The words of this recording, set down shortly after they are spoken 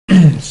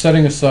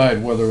setting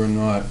aside whether or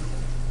not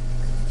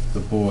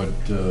the board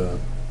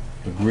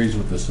agrees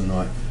with this or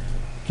not,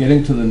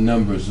 getting to the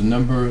numbers, the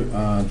number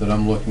that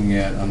I'm looking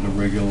at under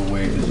regular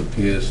wages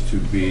appears to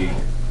be,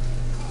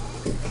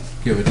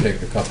 give or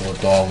take a couple of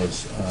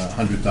dollars,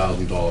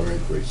 $100,000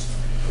 increase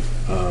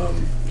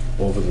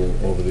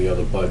over the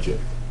other budget.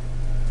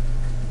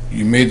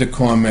 You made the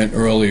comment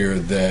earlier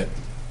that,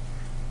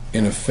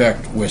 in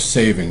effect, we're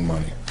saving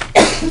money.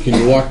 Can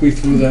you walk me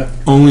through that?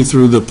 Only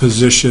through the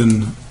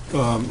position,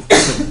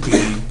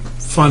 the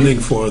funding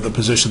for the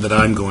position that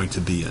I'm going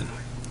to be in.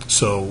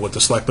 So what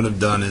the selectmen have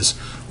done is,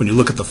 when you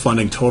look at the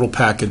funding total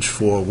package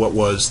for what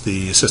was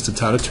the assistant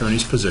town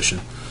attorney's position,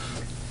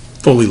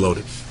 fully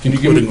loaded. Can you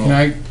give me?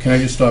 Can I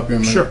just stop here a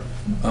minute? Sure.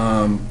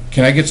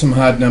 Can I get some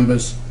hard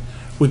numbers?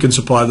 We can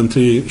supply them to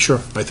you. Sure.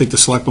 I think the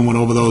selectmen went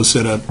over those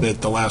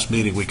at the last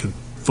meeting. We could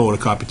forward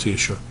a copy to you.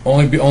 Sure.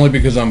 Only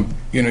because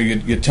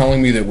you're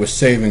telling me that we're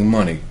saving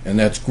money, and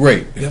that's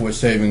great if we're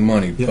saving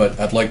money. But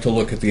I'd like to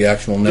look at the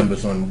actual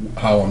numbers on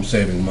how I'm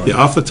saving money. Yeah,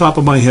 off the top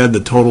of my head, the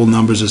total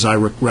numbers, as I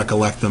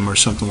recollect them, are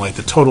something like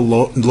the total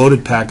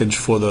loaded package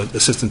for the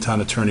assistant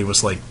town attorney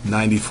was like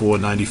 94,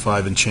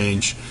 95 and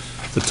change.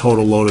 The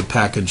total loaded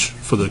package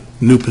for the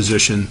new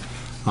position,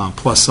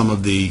 plus some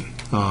of the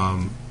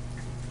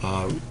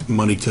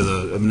money to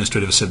the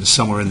administrative assistant,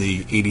 somewhere in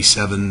the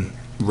 87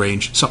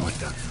 range, something like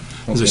that.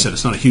 As I said,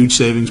 it's not a huge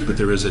savings, but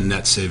there is a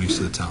net savings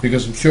to the town.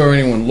 Because I'm sure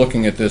anyone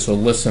looking at this or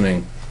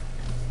listening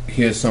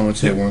hears someone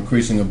say we're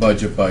increasing a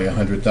budget by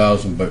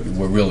 $100,000, but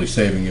we're really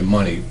saving you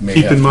money.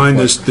 Keep in mind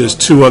there's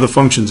two other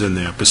functions in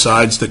there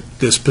besides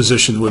this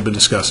position we've been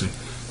discussing.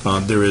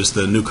 There is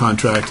the new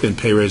contract and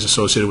pay raise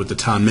associated with the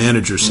town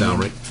manager's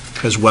salary,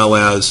 as well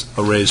as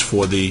a raise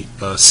for the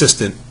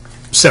assistant,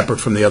 separate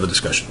from the other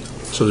discussion.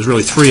 So there's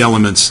really three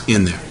elements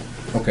in there.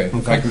 Okay.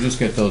 If I could just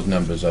get those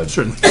numbers, I'd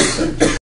certainly.